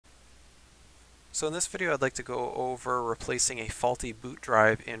So in this video I'd like to go over replacing a faulty boot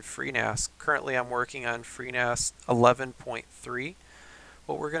drive in Freenas. Currently I'm working on Freenas 11.3.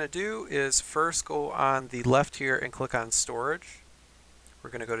 What we're going to do is first go on the left here and click on Storage.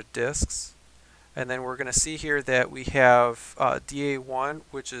 We're going to go to Disks, and then we're going to see here that we have DA1,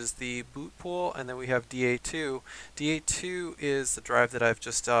 which is the boot pool, and then we have DA2. DA2 is the drive that I've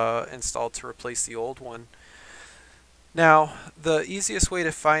just installed to replace the old one. Now, the easiest way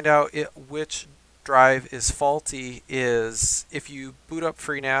to find out which drive is faulty is if you boot up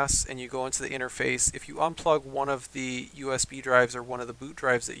Freenas and you go into the interface. If you unplug one of the USB drives or one of the boot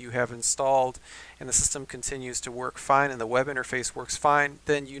drives that you have installed and the system continues to work fine and the web interface works fine,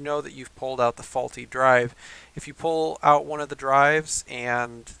 then you know that you've pulled out the faulty drive. If you pull out one of the drives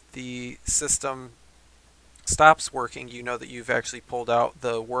and the system stops working, you know that you've actually pulled out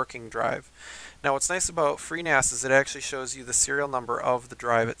the working drive. Now what's nice about Freenas is it actually shows you the serial number of the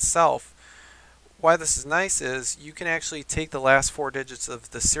drive itself. Why this is nice is you can actually take the last 4 digits of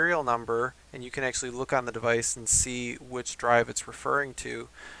the serial number and you can actually look on the device and see which drive it's referring to.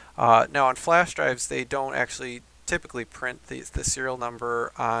 Now on flash drives they don't actually typically print the serial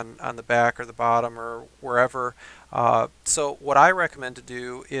number on the back or the bottom or wherever. So what I recommend to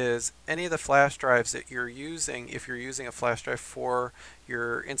do is any of the flash drives that you're using, if you're using a flash drive for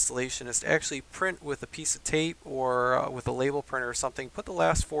your installation, is to actually print with a piece of tape or with a label printer or something. Put the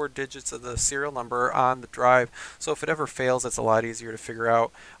last 4 digits of the serial number on the drive, so if it ever fails it's a lot easier to figure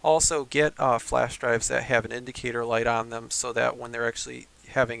out. Also get flash drives that have an indicator light on them so that when they're actually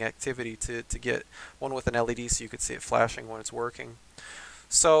having activity to get one with an LED so you could see it flashing when it's working.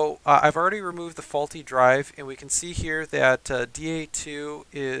 So I've already removed the faulty drive and we can see here that DA2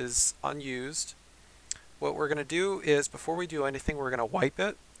 is unused. What we're going to do is, before we do anything, we're going to wipe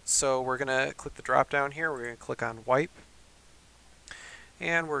it. So we're going to click the drop down here, we're going to click on wipe,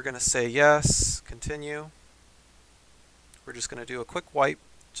 and we're going to say yes, continue. We're just going to do a quick wipe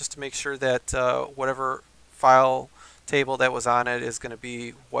just to make sure that whatever file table that was on it is going to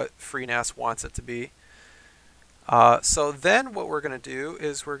be what Freenas wants it to be. So then what we're going to do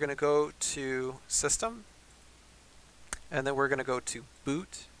is we're going to go to System, and then we're going to go to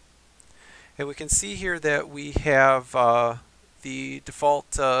Boot, and we can see here that we have the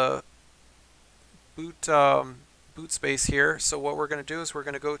default boot space here. So what we're going to do is we're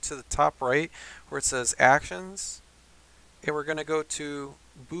going to go to the top right where it says Actions, and we're going to go to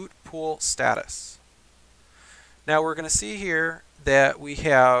Boot Pool Status. Now we're going to see here that we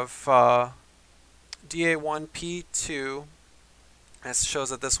have DA1P2. It shows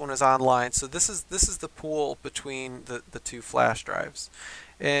that this one is online. So this is the pool between the two flash drives,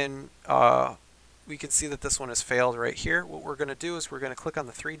 and we can see that this one has failed right here. What we're going to do is we're going to click on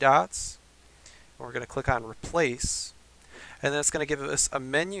the 3 dots, and we're going to click on Replace, and then it's going to give us a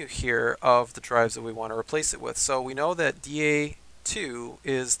menu here of the drives that we want to replace it with. So we know that DA2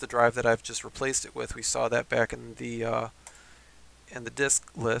 is the drive that I've just replaced it with. We saw that back in the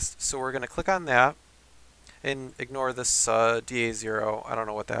disk list. So we're going to click on that and ignore this DA0. I don't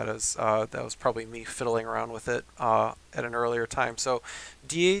know what that is. That was probably me fiddling around with it at an earlier time. So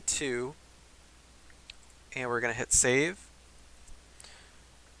DA2, and we're going to hit save.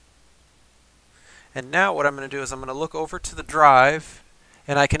 And now what I'm going to do is I'm going to look over to the drive,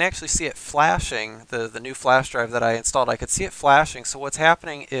 and I can actually see it flashing, the new flash drive that I installed. I could see it flashing. So what's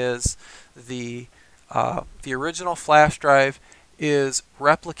happening is the original flash drive is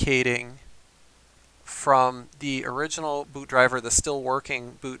replicating from the original boot drive, or the still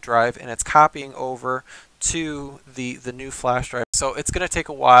working boot drive, and it's copying over to the new flash drive. So it's going to take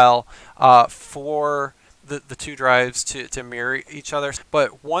a while for the two drives to mirror each other.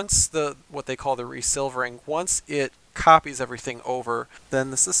 But once what they call the resilvering, once it copies everything over,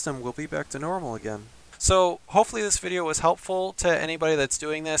 then the system will be back to normal again. So hopefully this video was helpful to anybody that's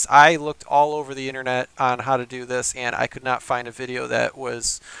doing this. I looked all over the internet on how to do this, and I could not find a video that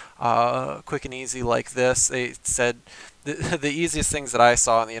was quick and easy like this. They said the easiest things that I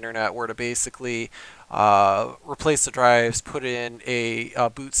saw on the internet were to basically replace the drives, put in a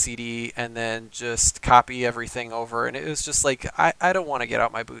boot CD, and then just copy everything over. And it was just like, I don't want to get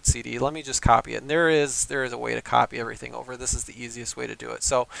out my boot CD. Let me just copy it. And there is a way to copy everything over. This is the easiest way to do it.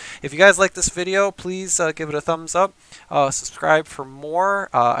 So if you guys like this video, please give it a thumbs up. Subscribe for more.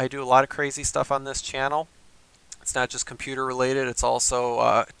 I do a lot of crazy stuff on this channel. It's not just computer related. It's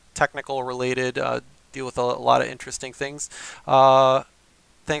also technical related. Deal with a lot of interesting things.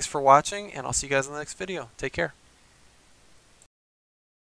 Thanks for watching, and I'll see you guys in the next video. Take care.